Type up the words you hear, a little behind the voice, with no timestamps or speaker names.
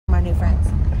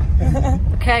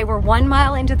Okay, we're 1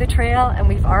 mile into the trail and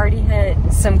we've already hit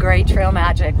some great trail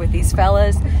magic with these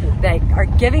fellas that are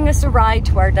giving us a ride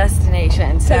to our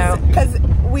destination. So, because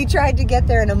we tried to get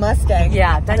there in a Mustang.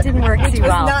 Yeah, that didn't work too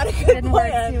well. Not a good didn't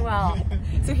plan. work too well.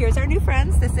 So here's our new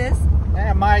friends. This is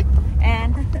Hey, Mike.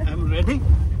 and I'm ready.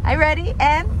 I'm ready.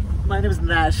 And My name is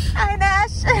Nash. hi,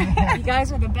 Nash. You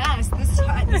guys are the best.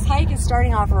 This hike is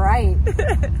starting off right.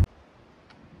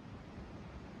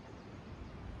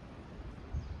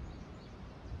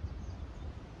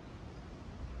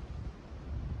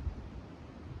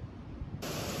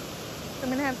 I'm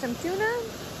gonna have some tuna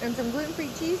and some gluten-free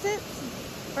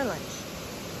Cheez-Its for lunch.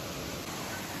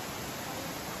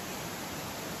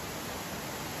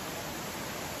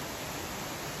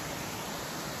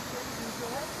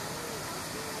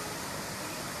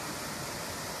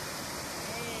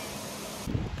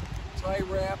 Tie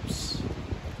wraps,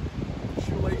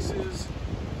 shoelaces,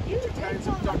 two kinds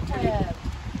of duct tape.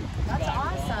 That's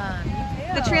awesome.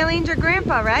 You The trail angel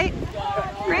grandpa, right?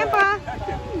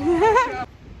 Grandpa!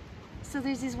 So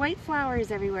there's these white flowers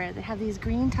everywhere that have these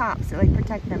green tops that like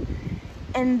protect them.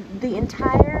 And the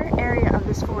entire area of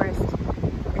this forest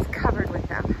is covered with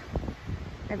them.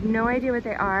 I have no idea what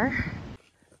they are.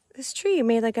 This tree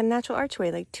made like a natural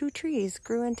archway, like 2 trees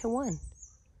grew into one.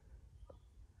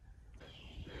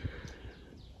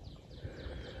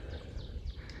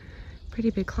 Pretty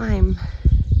big climb,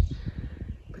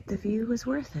 but the view was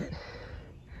worth it.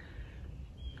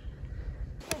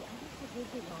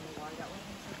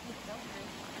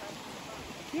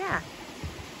 Yeah.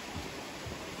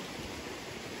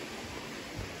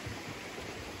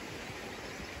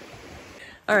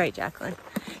 All right, Jacqueline,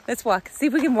 let's walk. See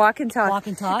if we can walk and talk. Walk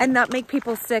and talk? And not make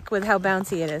people sick with how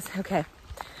bouncy it is. Okay.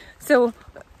 So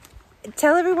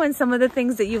tell everyone some of the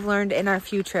things that you've learned in our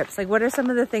few trips. Like, what are some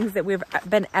of the things that we've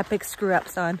been epic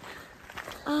screw-ups on?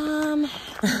 I don't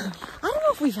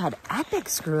know if we've had epic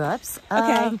screw-ups.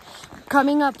 Okay.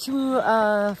 Coming up to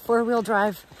a 4-wheel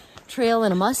drive trail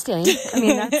in a Mustang. I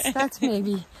mean, that's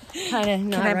maybe kind of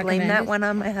not Can I blame that recommended. one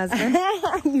on my husband?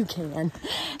 You can.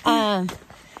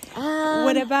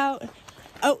 What about,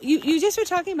 oh, you just were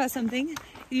talking about something.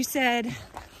 You said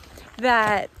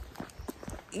that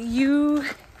you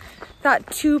thought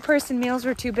 2-person meals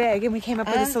were too big and we came up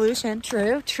with a solution.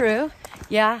 True.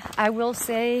 Yeah, I will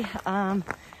say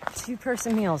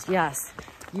 2-person meals, yes.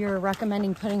 You're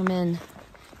recommending putting them in,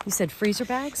 you said freezer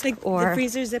bags? Like or the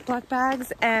freezer Ziploc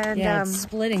bags and yeah,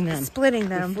 splitting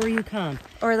them. Before you come.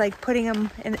 Or like putting them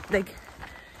in like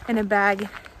in a bag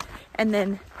and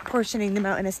then portioning them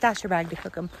out in a stasher bag to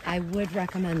cook them. I would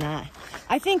recommend that.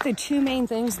 I think the 2 main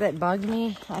things that bugged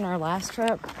me on our last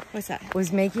trip What's that?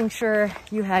 was making sure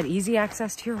you had easy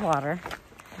access to your water,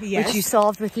 Yes. which you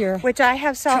solved with your Which I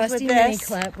have solved trusty with mini this.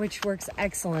 clip, which works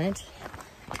excellent.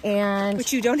 And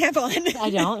Which you don't have on. I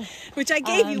don't. Which I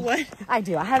gave you one. I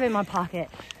do. I have it in my pocket.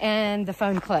 And the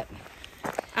phone clip.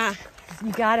 Ah.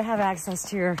 You got to have access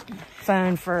to your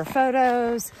phone for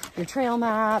photos, your trail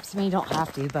maps. I mean, you don't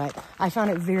have to, but I found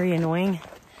it very annoying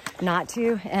not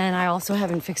to. And I also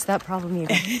haven't fixed that problem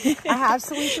either. I have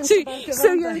solutions to both of So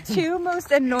them, your but 2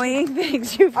 most annoying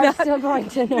things you've are done. still going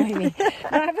to annoy me.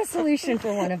 But I have a solution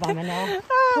for one of them, and I'll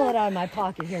pull it out of my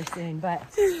pocket here soon. But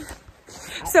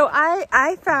So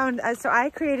I found, so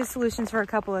I created solutions for a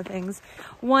couple of things.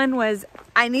 One was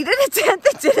I needed a tent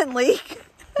that didn't leak.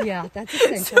 yeah, that's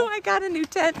essential. So I got a new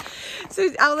tent. So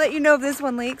I'll let you know if this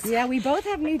one leaks. Yeah, we both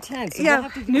have new tents. So Yeah, we'll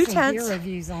have to do new some tents. gear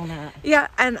reviews on that. Yeah,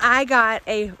 and I got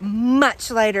a much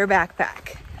lighter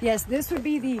backpack. Yes, this would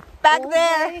be the Back old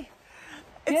there. way.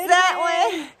 It's Good that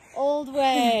way. Old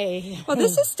way. Well,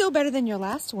 this is still better than your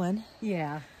last one.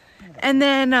 Yeah. And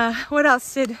then what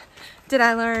else did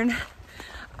I learn?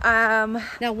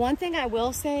 Now, one thing I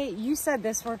will say, you said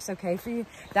this works okay for you.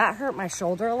 That hurt my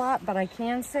shoulder a lot, but I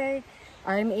can say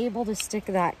I'm able to stick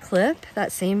that clip,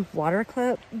 that same water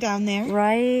clip, Down there.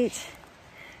 right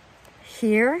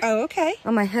here Oh, okay.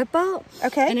 on my hip belt.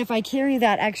 Okay. And if I carry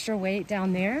that extra weight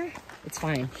down there, it's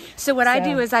fine. So what I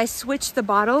do is I switch the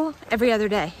bottle every other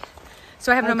day.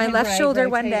 So I have it on my Okay, left right, shoulder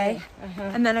one rotate day, it.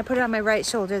 and then I put it on my right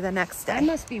shoulder the next I day.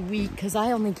 must be weak because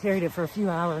I only carried it for a few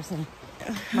hours and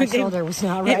my shoulder was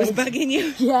not right. It was bugging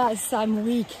you? Yes, I'm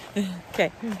weak.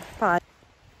 Okay, pause.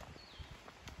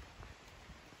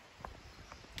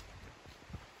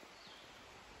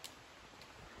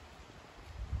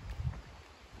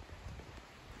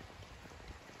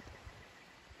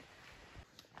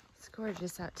 It's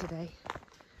gorgeous out today.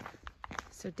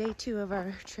 So day 2 of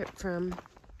our trip from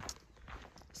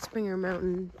Springer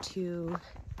Mountain to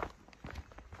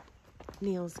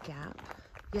Neels Gap.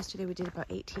 Yesterday we did about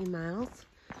 18 miles.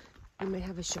 We might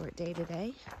have a short day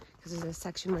today. because there's a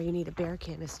section where you need a bear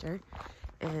canister,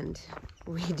 and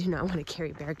we do not want to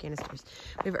carry bear canisters.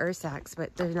 We have Ursacks,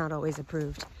 but they're not always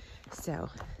approved. So,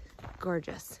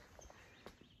 gorgeous.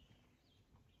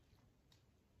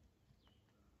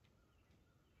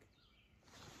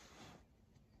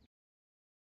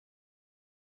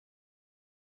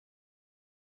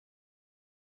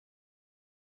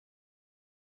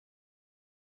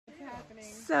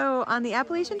 So on the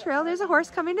Appalachian Trail, there's a horse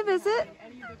coming to visit.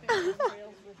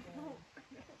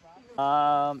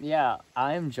 Yeah,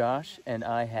 I'm Josh, and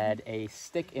I had a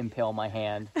stick impale my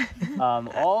hand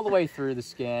all the way through the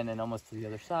skin and almost to the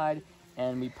other side,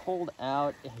 and we pulled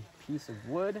out a piece of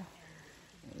wood.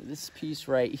 This piece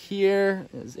right here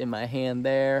is in my hand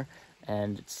there,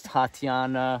 and it's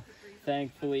Tatiana.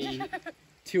 Thankfully,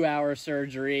 2-hour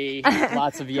surgery,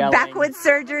 lots of yelling. Backwoods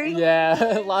surgery.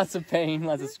 Yeah, lots of pain,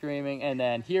 lots of screaming, and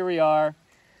then here we are.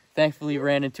 Thankfully,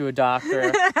 ran into a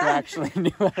doctor who actually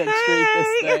knew how to treat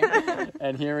this thing,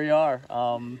 and here we are.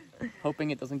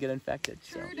 Hoping it doesn't get infected.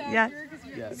 So. Yeah.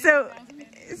 Yeah. So,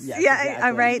 yeah, yeah,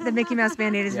 exactly. right. The Mickey Mouse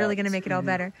Band-Aid is really going to make it all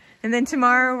better. And then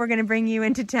tomorrow we're going to bring you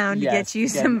into town to get you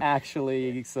some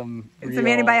real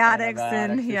antibiotics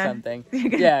and or yeah. something.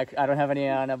 Yeah, I don't have any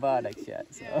antibiotics yet.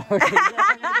 So.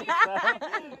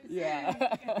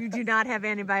 Yeah. You do not have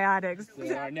antibiotics.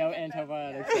 There are no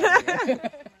antibiotics.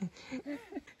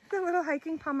 The little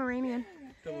hiking Pomeranian.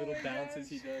 The little bounces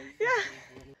he does. Yeah.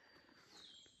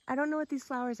 I don't know what these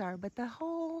flowers are, but the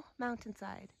whole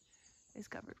mountainside is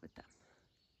covered with them.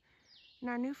 And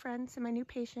our new friends and my new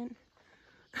patient.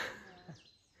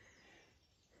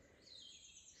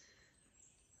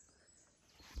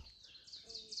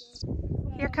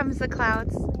 Here comes the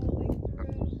clouds.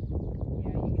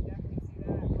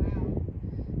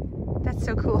 That's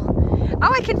so cool.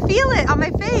 Oh, I can feel it on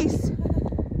my face.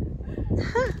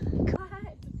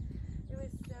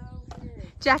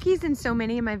 Jackie's in so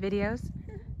many of my videos.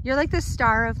 You're like the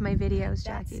star of my videos,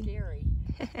 Jackie.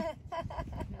 That's scary.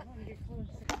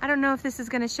 I don't know if this is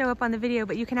going to show up on the video,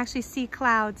 but you can actually see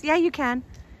clouds. Yeah, you can.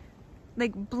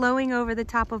 Like blowing over the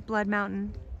top of Blood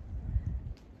Mountain.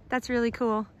 That's really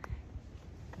cool.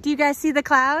 Do you guys see the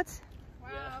clouds?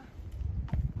 Wow.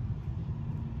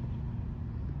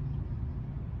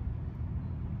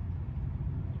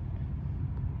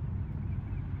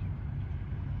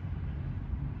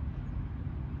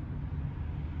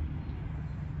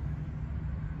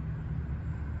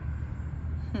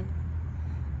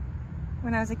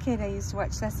 When I was a kid, I used to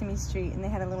watch Sesame Street, and they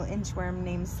had a little inchworm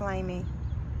named Slimy.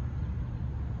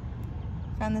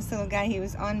 Found this little guy, he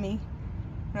was on me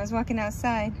when I was walking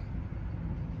outside.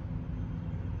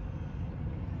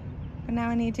 But now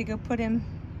I need to go put him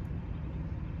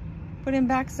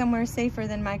back somewhere safer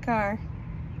than my car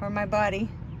or my body.